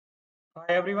Hi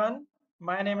everyone,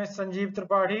 my name is Sanjeev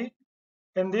Tripathi.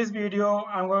 In this video,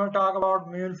 I'm going to talk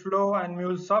about Mule flow and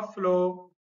Mule subflow.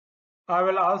 I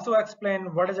will also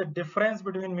explain what is the difference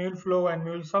between Mule flow and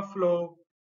Mule subflow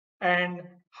and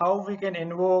how we can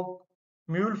invoke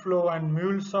Mule flow and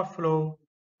Mule subflow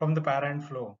from the parent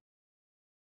flow.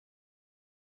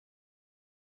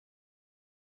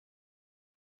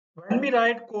 When we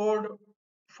write code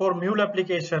for Mule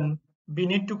application, we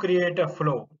need to create a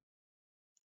flow.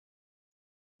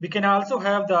 We can also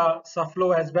have the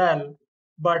subflow as well,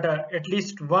 but at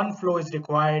least one flow is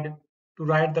required to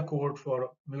write the code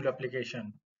for Mule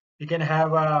application. We can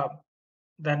have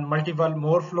then multiple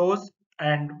more flows,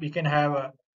 and we can have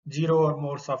a zero or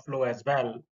more subflow as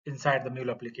well inside the Mule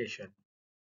application.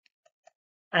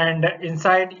 And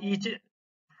inside each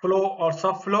flow or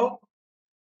subflow,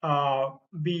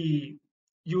 we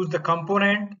use the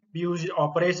component, we use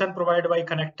operation provided by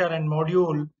connector and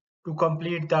module to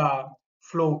complete the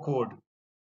flow code.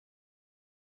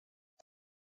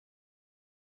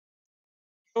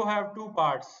 Flow have two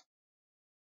parts.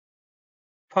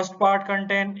 First part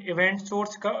contain event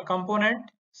source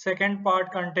component. Second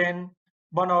part contain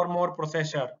one or more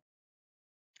processor.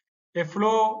 A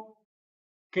flow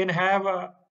can have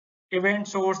a event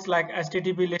source like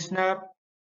HTTP listener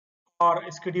or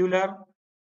scheduler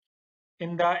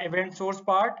in the event source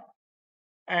part,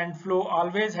 and flow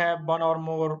always have one or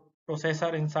more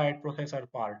processor inside processor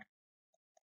part.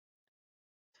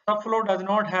 Subflow does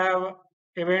not have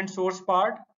event source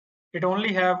part. It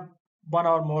only have one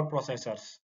or more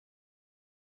processors.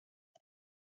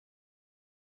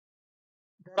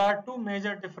 There are two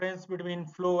major differences between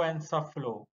flow and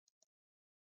subflow.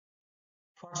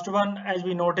 First one, as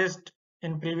we noticed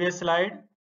in previous slide,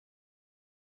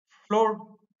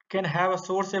 flow can have a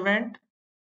source event,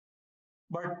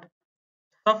 but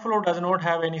subflow does not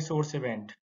have any source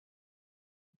event.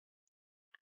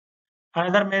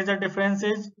 Another major difference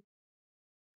is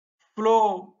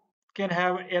flow can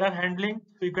have error handling,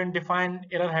 so you can define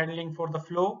error handling for the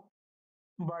flow,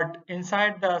 but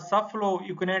inside the subflow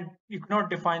you cannot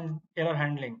define error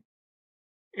handling.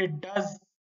 It does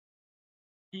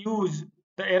use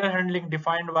the error handling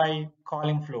defined by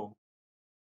calling flow.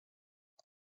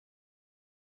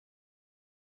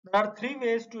 There are three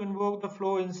ways to invoke the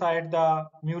flow inside the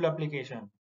Mule application.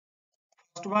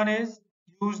 First one is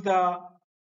use the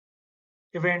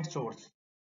event source.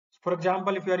 For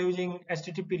example, if you are using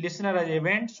HTTP listener as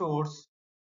event source,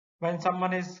 when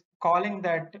someone is calling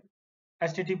that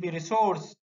HTTP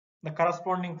resource, the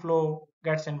corresponding flow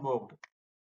gets invoked.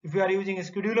 If you are using a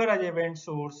scheduler as event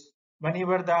source,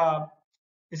 whenever the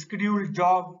scheduled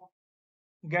job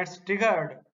gets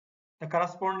triggered, the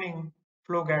corresponding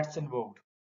flow gets invoked.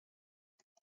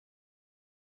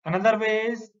 Another way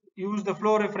is use the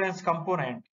flow reference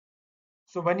component.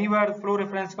 So whenever flow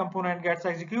reference component gets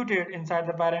executed inside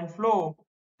the parent flow,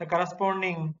 the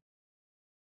corresponding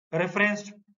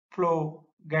referenced flow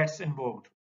gets invoked.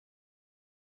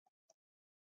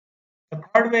 The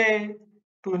third way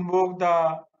to invoke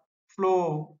the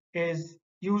flow is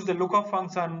use the lookup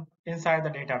function inside the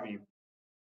data view.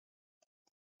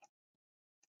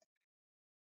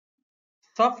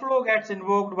 Subflow gets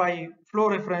invoked by flow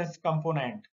reference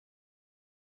component,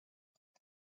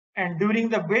 and during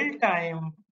the build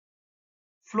time,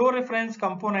 flow reference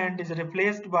component is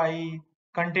replaced by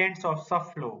contents of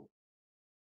subflow.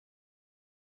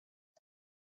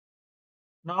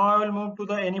 Now I will move to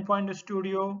the AnyPoint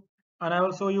Studio and I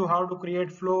will show you how to create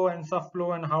flow and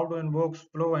subflow and how to invoke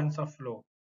flow and subflow.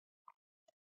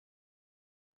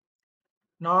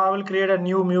 Now I will create a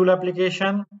new Mule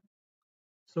application.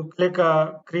 So click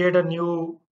create a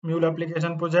new Mule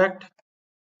application project.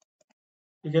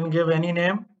 You can give any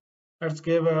name. Let's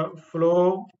give a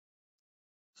flow,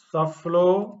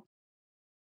 subflow,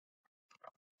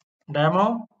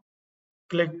 demo.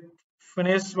 Click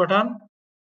finish button.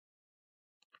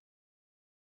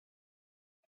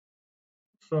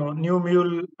 So new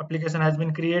Mule application has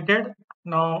been created.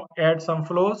 Now add some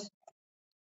flows.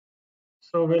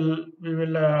 So we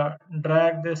will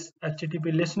drag this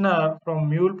HTTP listener from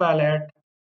Mule palette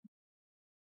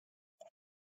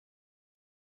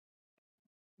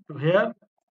to here.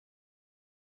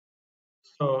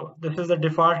 So this is the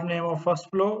default name of first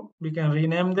flow. We can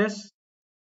rename this.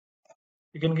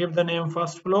 You can give the name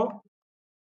first flow.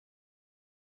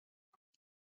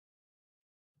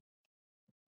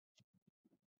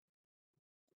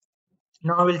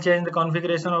 Now we'll change the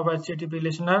configuration of HTTP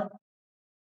listener.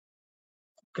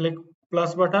 Click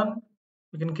plus button.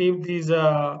 You can keep these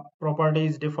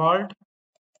properties default.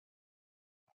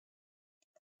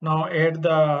 Now add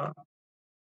the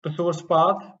source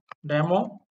path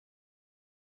demo.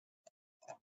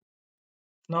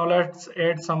 Now let's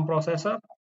add some processor.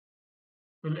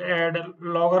 We'll add a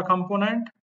logger component.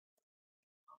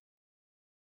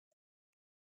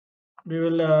 We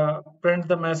will print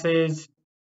the message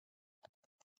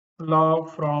log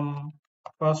from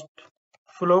first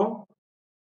flow.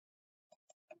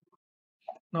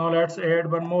 Now let's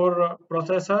add one more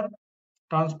processor,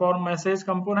 transform message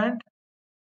component.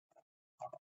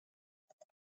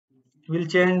 We'll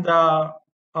change the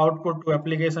output to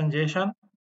application JSON.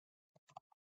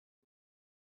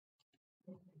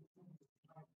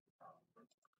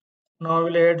 Now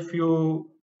we'll add few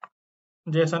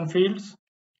JSON fields.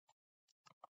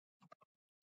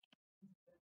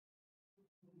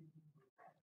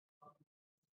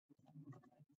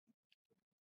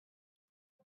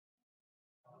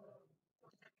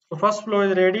 So first flow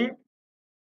is ready.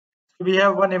 We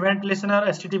have one event listener,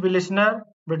 HTTP listener,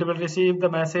 which will receive the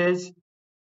message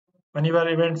whenever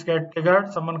events get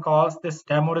triggered. Someone calls this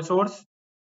demo resource,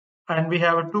 and we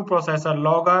have a two processor,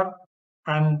 logger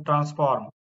and transform.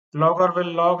 Logger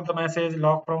will log the message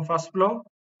log from first flow,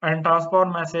 and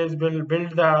transform message will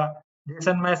build the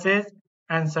JSON message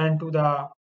and send to the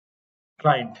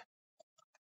client.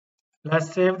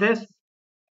 Let's save this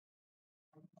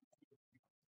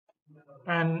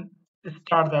and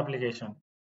start the application.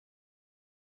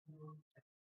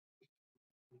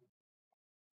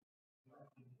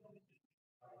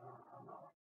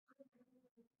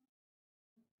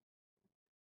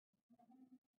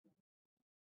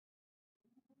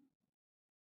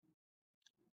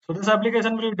 So this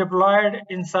application will be deployed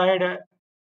inside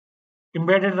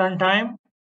embedded runtime.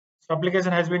 So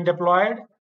application has been deployed.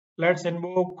 Let's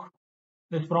invoke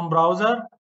this from browser.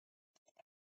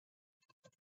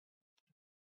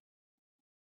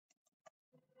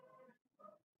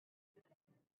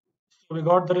 So we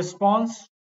got the response.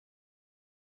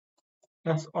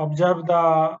 Let's observe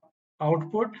the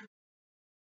output.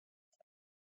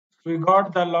 We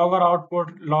got the logger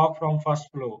output log from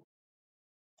first flow.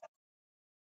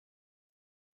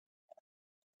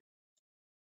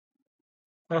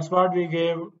 That's what we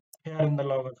gave here in the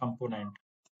logger component.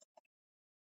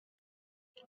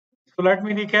 So let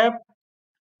me recap.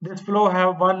 This flow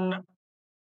have one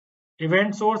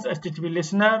event source, HTTP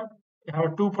listener. We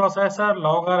have two processor,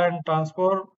 logger and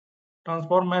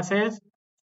transform message.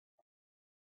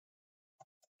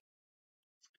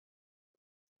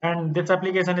 And this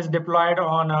application is deployed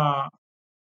on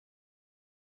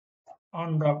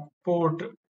the port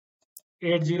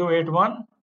 8081.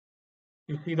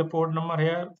 You see the port number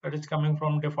here that is coming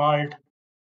from default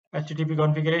HTTP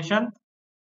configuration.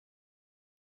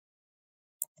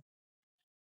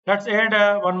 Let's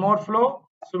add one more flow.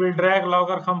 So we'll drag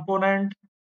logger component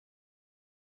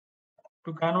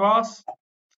to canvas.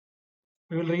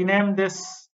 We will rename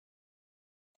this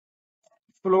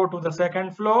flow to the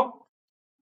second flow.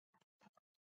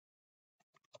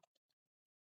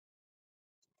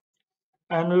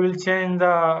 And we will change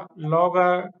the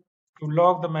logger to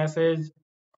log the message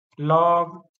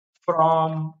log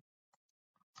from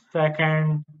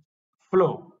second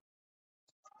flow.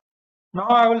 Now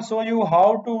I will show you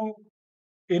how to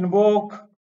invoke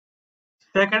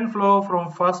second flow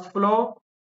from first flow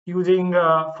using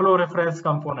flow reference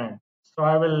component. So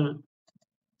I will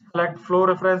select flow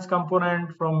reference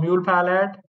component from Mule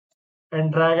palette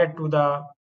and drag it to the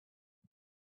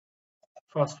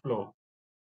first flow.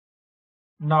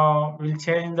 Now we'll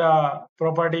change the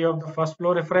property of the first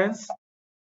flow reference.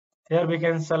 Here we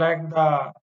can select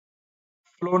the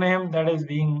flow name that is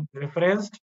being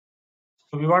referenced.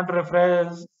 So we want to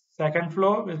reference second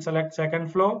flow. We'll select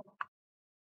second flow.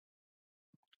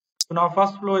 So now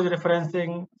first flow is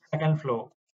referencing second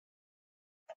flow.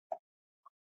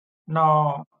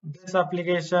 Now this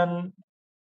application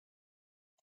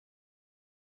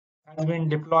has been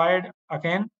deployed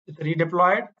again. It's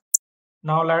redeployed.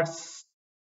 Now let's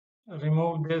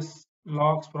remove this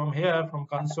logs from here from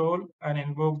console and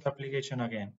invoke the application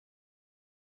again.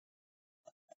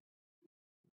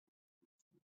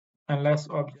 And let's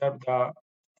observe the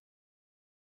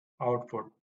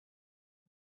output.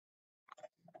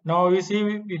 Now we see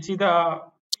the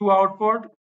two output.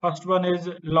 First one is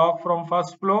log from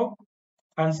first flow,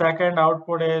 and second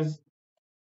output is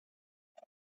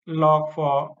log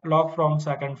from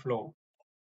second flow.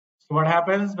 So what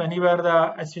happens whenever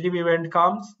the HTTP event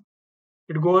comes?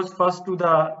 It goes first to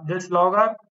this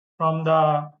logger from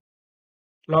the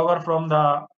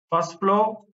first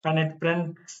flow, and it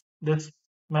prints this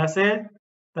message.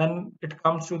 Then it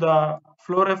comes to the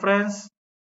flow reference.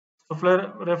 So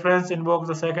flow reference invokes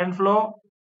the second flow,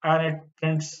 and it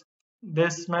prints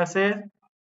this message,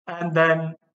 and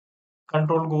then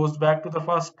control goes back to the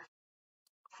first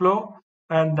flow,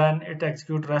 and then it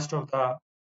executes rest of the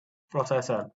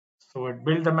processor. So it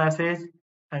build the message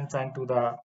and send to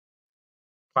the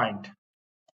client.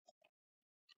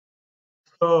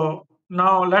 So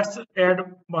now let's add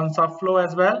one subflow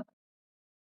as well.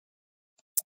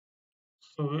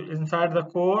 So inside the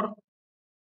core,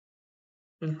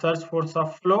 we'll search for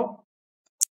subflow.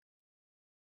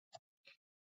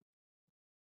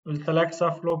 We'll select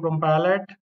subflow from palette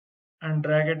and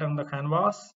drag it on the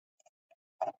canvas.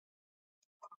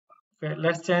 Okay,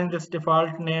 let's change this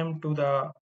default name to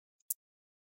the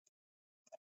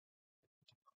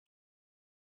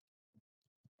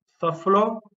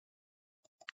subflow.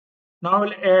 Now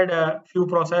we'll add a few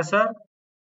processor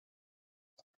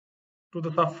to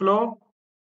the subflow.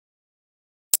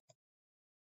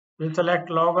 We'll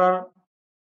select logger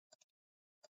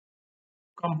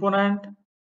component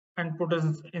and put it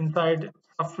inside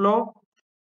subflow.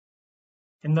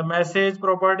 In the message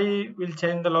property, we'll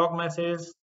change the log message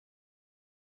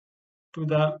to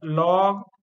the log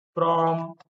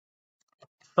from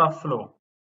subflow.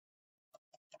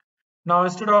 Now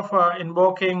instead of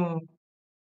invoking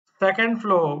second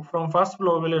flow from first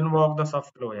flow, we'll invoke the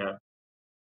subflow here.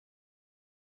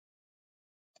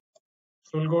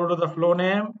 So we'll go to the flow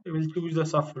name, we will choose the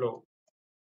subflow.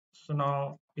 So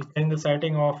now we change the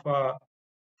setting of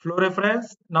flow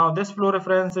reference. Now this flow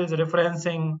reference is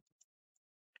referencing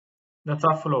the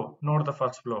subflow, not the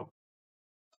first flow.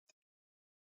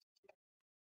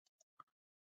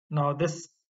 Now this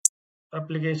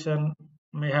application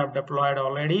may have deployed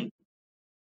already.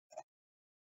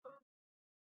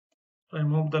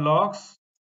 Remove the logs,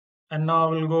 and now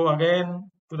we'll go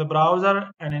again to the browser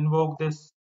and invoke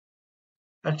this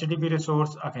HTTP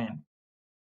resource again.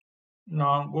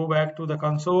 Now go back to the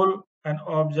console and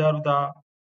observe the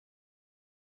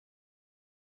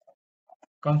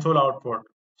console output.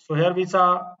 So here we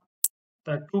saw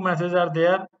the two messages are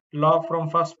there, log from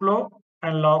first flow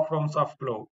and log from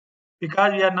subflow.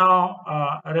 Because we are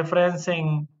now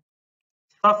referencing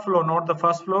subflow, not the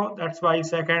first flow, that's why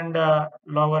second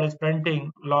logger is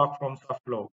printing log from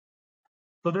subflow.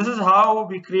 So this is how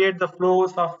we create the flow,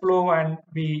 subflow, and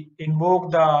we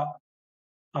invoke the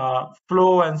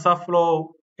flow and subflow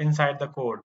inside the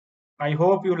code. I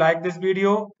hope you like this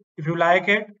video. If you like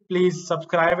it, please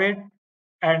subscribe it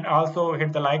and also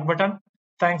hit the like button.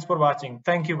 Thanks for watching.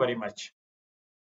 Thank you very much.